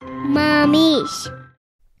Mommy's.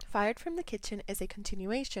 Fired from the Kitchen is a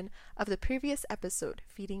continuation of the previous episode,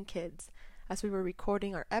 Feeding Kids. As we were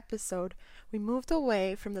recording our episode, we moved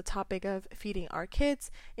away from the topic of feeding our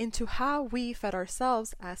kids into how we fed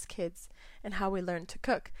ourselves as kids and how we learned to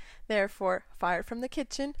cook. Therefore, Fired from the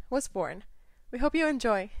Kitchen was born. We hope you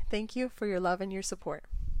enjoy. Thank you for your love and your support.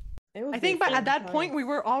 I think but at that point we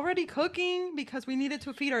were already cooking because we needed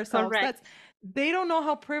to feed ourselves. Correct. They don't know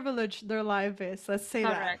how privileged their life is. Let's say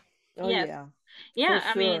Correct. that. Oh, Yes. yeah. Yeah, For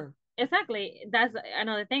I mean, sure. exactly. That's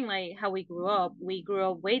another thing, like how we grew up. We grew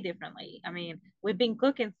up way differently. I mean, we've been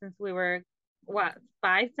cooking since we were, what,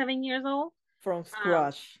 5, 7 years old? From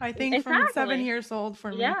scratch. I think from 7 Exactly. years old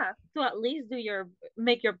for me. Yeah, to at least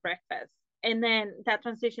make your breakfast. And then that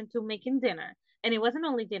transition to making dinner. And it wasn't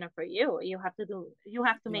only dinner for you. You have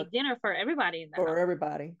to make dinner for everybody in the For house.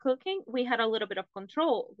 everybody. Cooking, we had a little bit of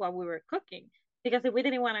control while we were cooking. Because if we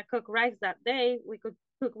didn't want to cook rice that day, we could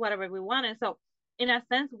cook whatever we wanted. So in a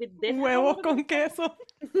sense, with this Huevos con queso.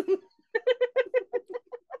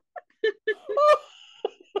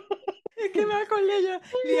 Es que me acordé ya.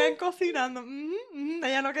 Lian cocinando.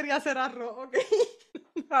 Ella no quería hacer arroz, ¿ok?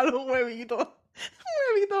 A los huevitos.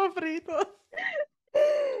 Huevitos fritos.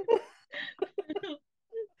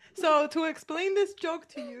 So, to explain this joke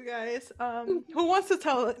to you guys, who wants to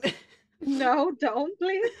tell it? No, don't,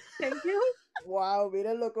 please. Thank you. Wow,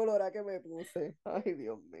 miren lo colorada que me puse. Ay,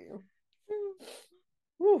 Dios mío.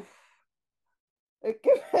 Uf. Es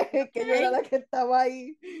que yo era la que estaba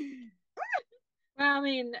ahí. Well, I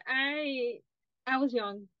mean, I was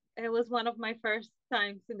young. It was one of my first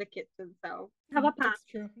times in the kitchen, so have a pass.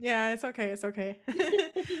 It's true. Yeah, it's okay, it's okay.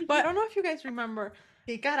 But I don't know if you guys remember.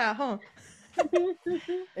 ¿Qué carajo?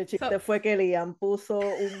 El chiste fue que Liam puso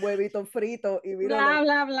un huevito frito y vino. Bla,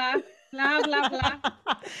 bla, bla. Bla, bla, bla.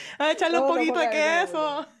 A echarle un No, no poquito de ponga eso.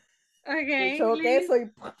 queso. Okay, Echó queso y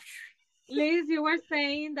Liz, you were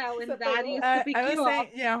saying that when Dad used to pick I was you saying, up.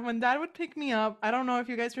 yeah, when Dad would pick me up, I don't know if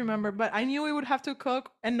you guys remember, but I knew we would have to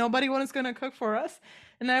cook and nobody was going to cook for us.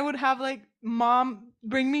 And I would have like mom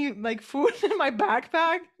bring me like food in my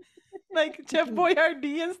backpack, like Chef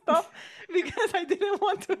Boyardee and stuff, because I didn't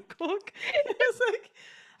want to cook. It's like,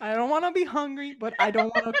 I don't want to be hungry, but I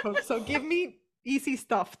don't want to cook. So give me easy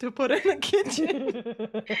stuff to put in the kitchen.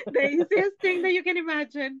 The easiest thing that you can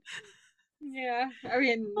imagine. Yeah, I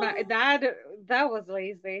mean, my dad, that was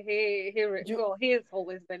lazy. He's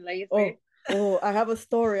always been lazy. Oh, I have a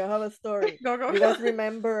story. Go. You guys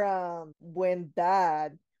remember when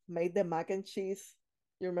Dad made the mac and cheese?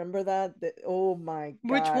 You remember that? Oh my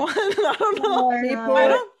God. Which one? I don't know.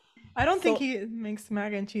 People- I don't think So- he makes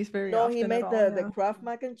mac and cheese very No, often. he made at all, the yeah. Kraft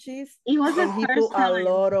mac and cheese. It was And he his put first time. a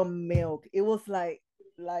lot of milk. It was like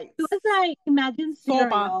It was like, imagine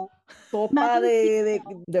cereal. sopa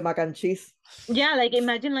de mac and cheese. Yeah, like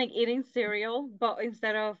imagine like eating cereal, but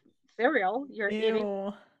instead of cereal, you're eating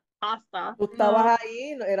Ew. pasta. Tú estabas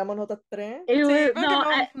ahí, éramos nosotros tres. It Sí, was,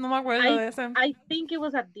 porque no me acuerdo de ese. I think it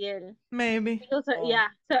was a diel. Maybe. It was Oh. yeah,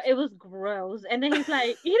 so it was gross. And then he's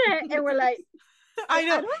like, eat it, and we're like, I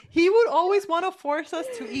know. He would always want to force us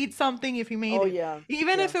to eat something if he made Oh it. yeah.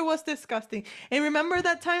 Even yeah. if it was disgusting. And remember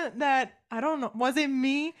that time that, I don't know, was it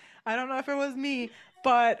me? I don't know if it was me,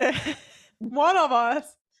 but one of us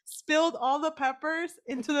spilled all the peppers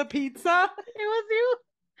into the pizza. it was you.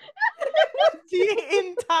 The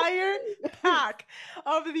entire pack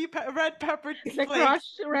of the red pepper The flakes.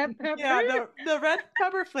 crushed red pepper. Yeah, the red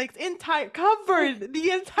pepper flakes covered the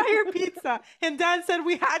entire pizza. And Dad said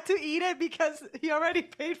we had to eat it because he already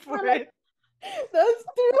paid for it. That's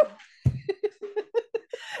true.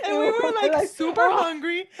 And we were like super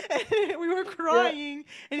hungry and we were crying.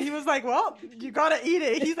 And he was like, well, you gotta eat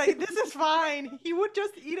it. He's like, this is fine. He would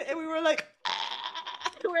just eat it. And we were like,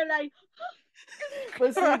 We're like,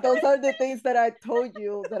 But see, those are the things that I told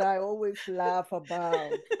you that I always laugh about.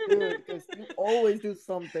 Dude, because you always do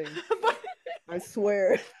something. I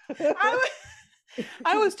swear.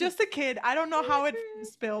 I was just a kid. I don't know how it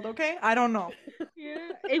spilled, okay? I don't know.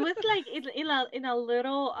 yeah. It was like in a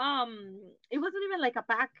little it wasn't even like a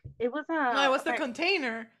pack. It was a No, it was the pack.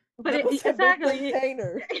 container. But It was a big exactly.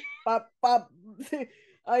 container.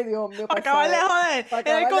 Ay, Dios mío. Para acabarle de joder. Pa'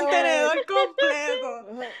 Era el acabarle de contenedor joder. completo.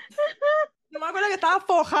 Ajá. Yo me acuerdo que estaba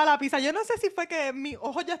fojada la pizza. Yo no sé si fue que mis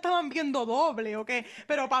ojos ya estaban viendo doble, ¿ok?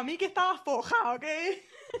 Pero para mí que estaba fojada, ¿ok?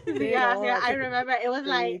 Yeah, no, yeah, I que- remember. It was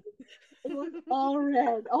like it was all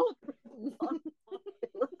red. Oh,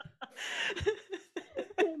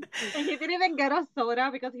 And he didn't even get us soda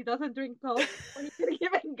because he doesn't drink Coke. But he didn't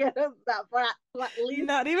even get us that for at least.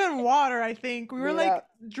 Not even water, I think. We were like Yeah.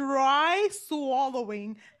 dry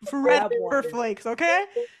swallowing I red have pepper one. flakes, okay?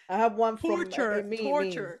 I have one from Torture, me.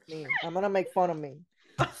 torture. I'm gonna make fun of me.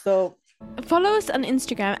 So Follow us on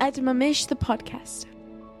Instagram at Mamish the podcast.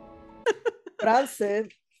 Frances,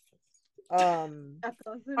 That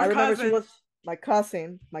cousin. I remember she cousin. was my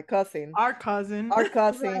cousin, Our cousin. our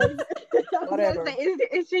cousin. Right. I was gonna Whatever. say,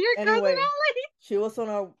 is she your Anyway, cousin, Ollie? she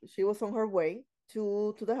was on her way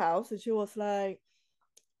to the house, and she was like,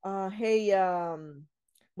 hey,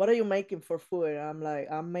 what are you making for food? I'm like,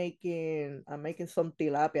 I'm making some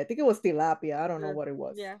tilapia. I think it was tilapia. I don't know what it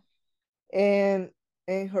was. Yeah. And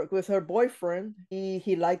her with her boyfriend,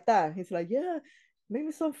 he liked that. He's like, yeah,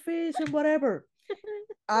 maybe some fish and whatever.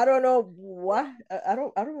 I don't know what I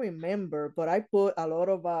don't remember, but I put a lot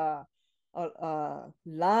of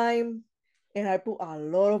lime, and I put a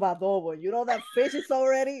lot of adobo. You know that fish is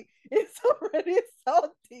already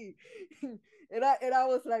salty. And I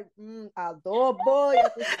was like, adobo, ya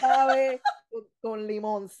tú sabes, con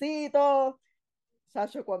limoncito.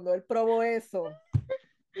 Chacho, cuando él probó eso,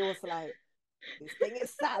 he was like, this thing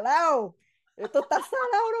is salado. Esto está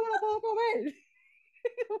salado, no me lo puedo comer.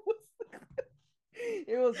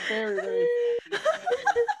 It was very, very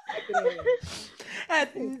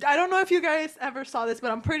And I don't know if you guys ever saw this,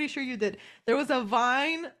 but I'm pretty sure you did. There was a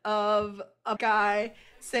vine of a guy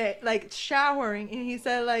like showering, and he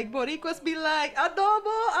said like Boricuas be like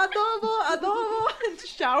adobo, adobo, adobo, and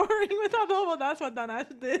showering with adobo. That's what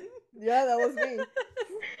Danash did. Yeah, that was me.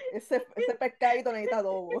 Ese pescadito necesita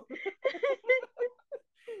adobo.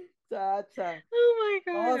 Chacha. Oh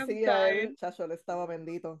my god, Oh, I'm sí, dying. chacho, él estaba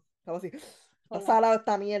bendito. Estaba así, está Hola. salado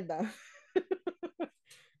esta mierda.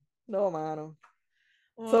 No, mano.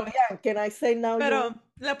 So, Oh. yeah, can I say now? Pero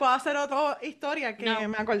le puedo hacer otra historia que No.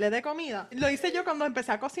 me acordé de comida. Lo hice yo cuando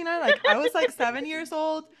empecé a cocinar. Like I was like 7 years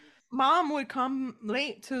old. Mom would come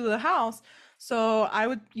late to the house, so I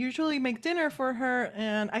would usually make dinner for her.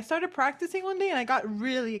 And I started practicing one day, and I got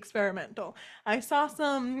really experimental. I saw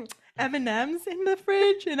some M&Ms in the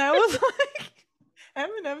fridge, and I was like,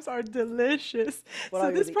 M&Ms are delicious. What So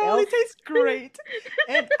are you, this the probably elf? tastes great.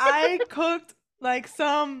 And I cooked like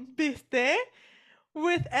some bistec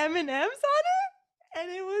with M&Ms on it, and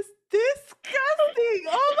it was disgusting.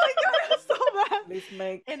 Oh my god, it was so bad. Please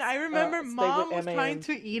make And I remember stay with mom was trying M&Ms.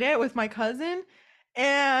 to eat it with my cousin,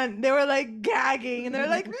 and they were like gagging, and they're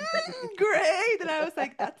like, great. And I was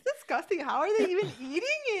like, that's disgusting. How are they even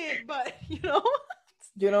eating it? But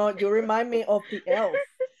You remind me of the elf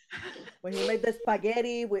when he made the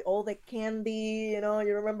spaghetti with all the candy.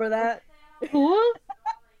 You remember that? Who?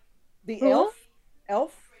 The Who?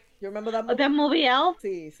 Elf. You remember that movie? The movie Elf?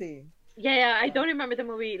 Sí, sí. Yeah, I don't remember the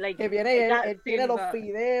movie. Like Que viene that él tiene scene, los but-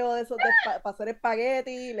 fideos esos para hacer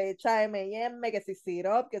espagueti, le echa M&M, que si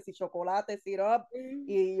syrup, que si chocolate, syrup,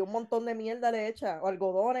 y un montón de mierda le echa, o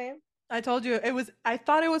algodones. I told you I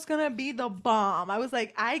thought it was gonna be the bomb. I was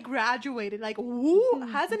like, I graduated. Like, who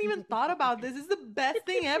hasn't even thought about this? This is the best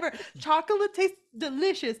thing ever. Chocolate tastes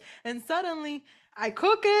delicious. And suddenly I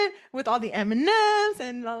cook it with all the M&Ms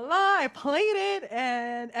and la la. I plate it,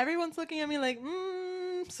 and everyone's looking at me like,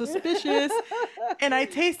 suspicious. And I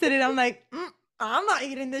tasted it. I'm like, I'm not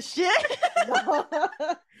eating this shit.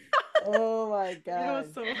 Oh my It god.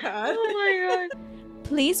 was so bad. Oh my god.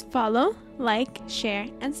 Please follow, like, share,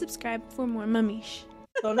 and subscribe for more Mamish.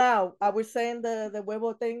 So now, are we saying the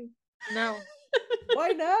huevo thing? No, Why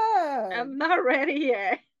not? I'm not ready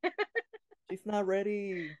yet. She's not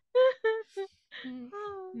ready.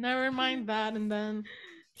 Never mind that, and then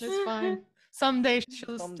it's fine. Someday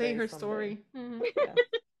she'll say her story. Yeah.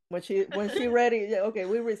 When she ready, yeah, okay,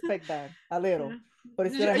 we respect that a little. But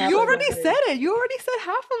it's gonna happen You already one day. said it. You already said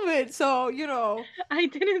half of it. So, I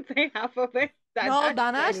didn't say half of it. No,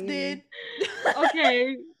 That's Danash did.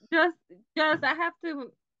 okay. Just I have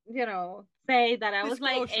to, say that I was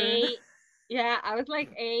like Disclosure. 8. Yeah, I was like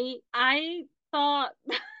 8. I thought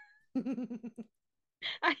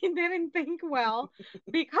I didn't think well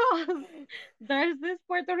because there's this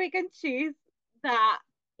Puerto Rican cheese that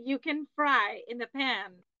you can fry in the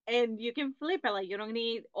pan and you can flip it, like you don't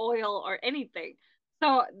need oil or anything.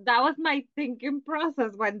 So that was my thinking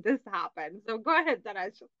process when this happened. So go ahead,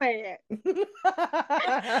 Danash, say it.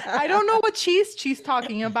 I don't know what cheese she's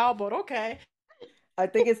talking about, but okay. I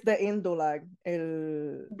think it's the Indulag.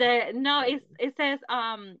 It says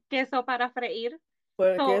queso para freír.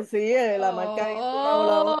 Porque sí, la marca Indulag o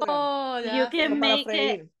la otra. Oh, You yeah. can Para make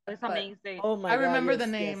it. freír. It's But- amazing. Oh my I god. remember yes, the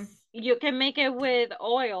name. yes. You can make it with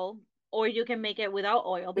oil, or you can make it without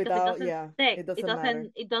oil because Without- it doesn't yeah, stick. it doesn't matter.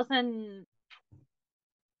 It doesn't.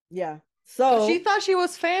 Yeah. She So thought she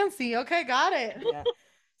was fancy. Okay, got it. yeah.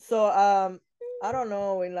 So I don't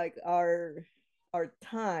know, in like our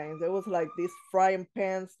time there was like these frying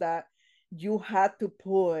pans that you had to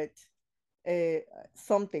put a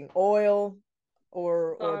something, oil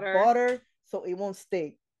or Butter. butter, so it won't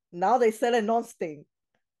stick. Now they sell it non-stick.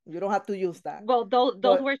 You don't have to use that. Well, those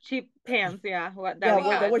But were cheap pans, yeah, that yeah, we well,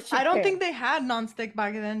 they had. were I cheap don't think pans. they had nonstick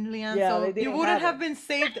back then, Leanne, Yeah, they so you didn't wouldn't have have it. been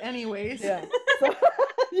saved anyways. Yeah. So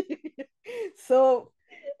so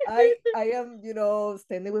I am,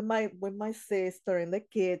 standing with my sister in the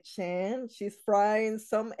kitchen. She's frying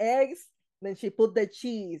some eggs. Then she put the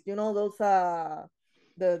cheese, those the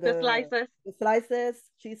The the slices. the slices,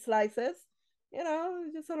 cheese slices.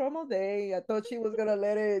 Just a normal day. I thought she was gonna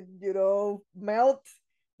let it, melt,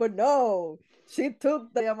 but no. She took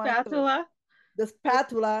Spatula. the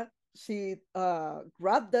spatula. She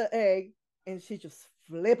grabbed the egg and she just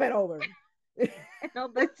flip it over. No,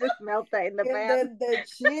 they just melt that in the And pan. then the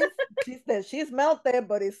cheese, she said she's melted,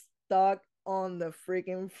 but it's stuck on the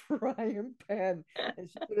freaking frying pan, and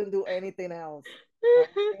she couldn't do anything else.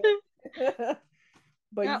 Okay?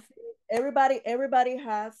 But you Yep, see, everybody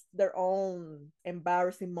has their own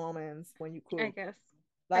embarrassing moments when you I cook. guess.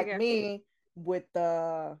 I Like guess. me with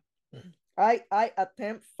the, I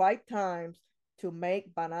attempt 5 times to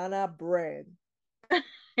make banana bread.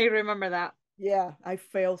 I remember that. Yeah, I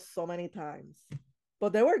failed so many times,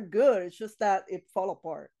 but they were good. It's just that it fell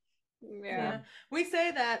apart. Yeah. Yeah, So, we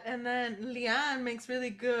say that, and then Leanne makes really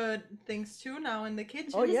good things too now in the oh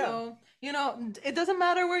kitchen. yeah, So, it doesn't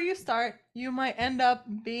matter where you start, you might end up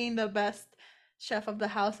being the best chef of the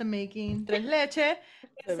house and making tres leche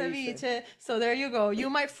and ceviche. ceviche. So, there you go. You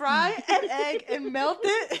might fry an egg and melt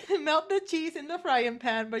it, melt the cheese in the frying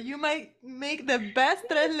pan, but you might make the best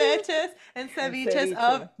tres leches and And ceviches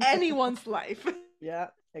of ceviche. anyone's life. Yeah,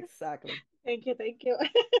 exactly. Thank you, thank you.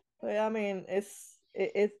 But I mean, es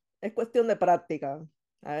cuestión de práctica.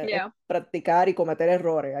 Es Yeah, practicar y cometer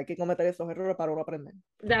errores. Hay que cometer esos errores para uno aprender.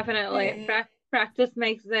 definitely. Yeah. Practice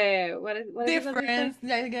makes the what is it that they say? Difference,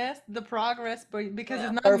 I guess, the progress, but because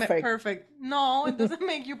it's Yeah. not Perfect. perfect. No, it doesn't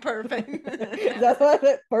make you perfect. That's why I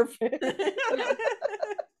said perfect. Yeah.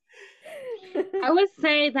 I would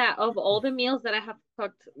say that of all the meals that I have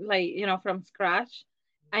cooked, like, from scratch,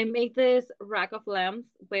 I make this rack of lambs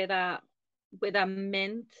with a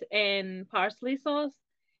mint and parsley sauce,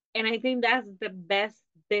 and I think that's the best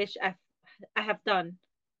dish I have done.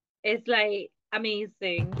 It's like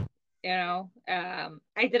amazing,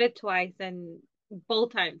 I did it twice, and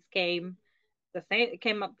both times came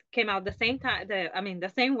out the same time.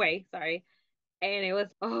 The same way. Sorry, and it was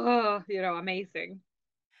amazing.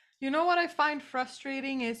 You know what I find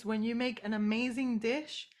frustrating is when you make an amazing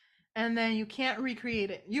dish and then you can't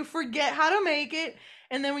recreate it. You forget how to make it,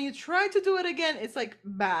 and then when you try to do it again, it's like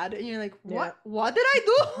bad. And you're like, Yeah. what did I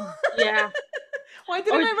do? Yeah. Why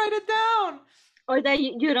didn't Or I write it down? or that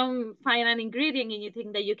you don't find an ingredient and you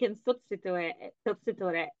think that you can substitute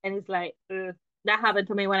it, and it's like, ugh. That happened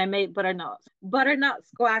to me when I made butternut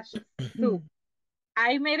squash soup.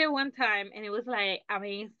 I made it one time and it was like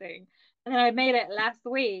amazing, and then I made it last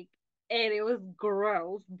week and it was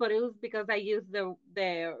gross, but it was because I used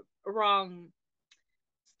the wrong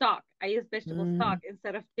stock. I used vegetable stock Mm.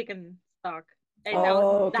 instead of chicken stock, and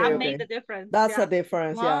Oh, okay, that made okay. the difference. That's a Yeah,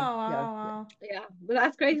 difference. Yeah, Wow, yeah, wow, yeah. wow. yeah, but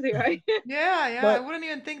that's crazy, right? Yeah, I But wouldn't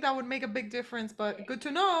even think that would make a big difference, but good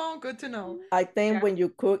to know, good to know. I think Yeah. when you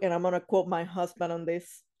cook, and I'm gonna quote my husband on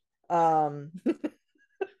this, um,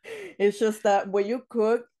 it's just that when you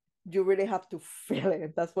cook, you really have to feel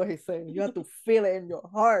it. That's what he's saying. You have to feel it in your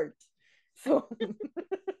heart. So,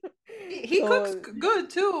 He cooks so good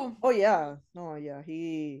too. oh yeah, no, yeah,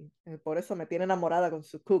 por eso me tiene enamorada con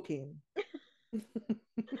su cooking.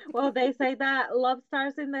 Well, they say that love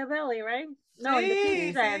starts in the belly, right? No, in the Sí,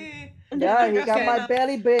 kitchen. sí. In the Yeah, La he got my kitchen. cocina.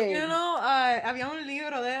 belly You big. know, había un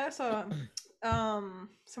libro de eso.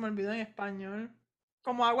 Se me olvidó en español.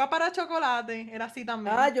 Como agua para chocolate. Era así Ah,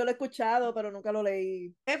 también. yo lo he escuchado, pero nunca lo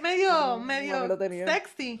leí. Es No, mami medio lo tenía.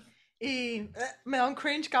 sexy. Y me da un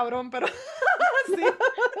cringe cabrón, pero sí.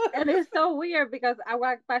 And it's so weird because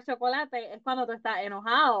agua para chocolate es cuando tú estás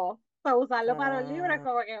enojado. So usarlo para un libro es Ah,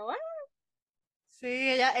 como que, what?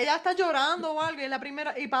 Sí, ella está llorando o algo y es la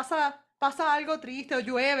primera y pasa algo triste o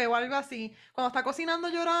llueve o algo así. Cuando está cocinando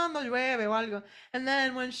llorando, llueve o algo. And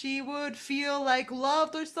then when she would feel like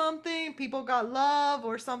loved or something, people got love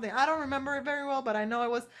or something. I don't remember it very well, but I know it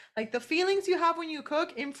was like the feelings you have when you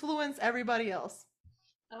cook influence everybody else.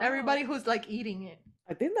 Oh, Everybody who's like eating it.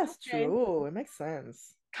 I think that's okay. true. It makes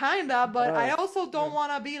sense. Kinda, but I Gross. also don't Mm.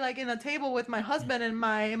 want to be like in a table with my husband and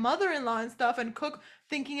my mother-in-law and stuff and cook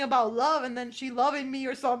thinking about love and then she loving me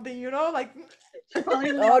or something, you know? Like, She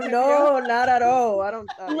probably Oh loving you. no, not at all. I don't.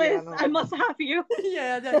 Yeah, Liz, no, I no, must have you.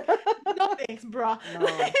 yeah, like, no thanks, bruh. No.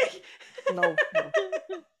 Like, no, no.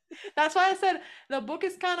 that's why I said the book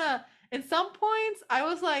is kind of, in some points, I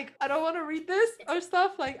was like, I don't want to read this or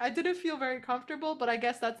stuff. Like, I didn't feel very comfortable, but I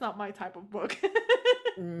guess that's not my type of book.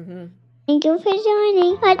 Mm-hmm. Thank you for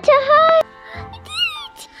joining. What a heart!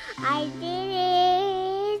 I did it!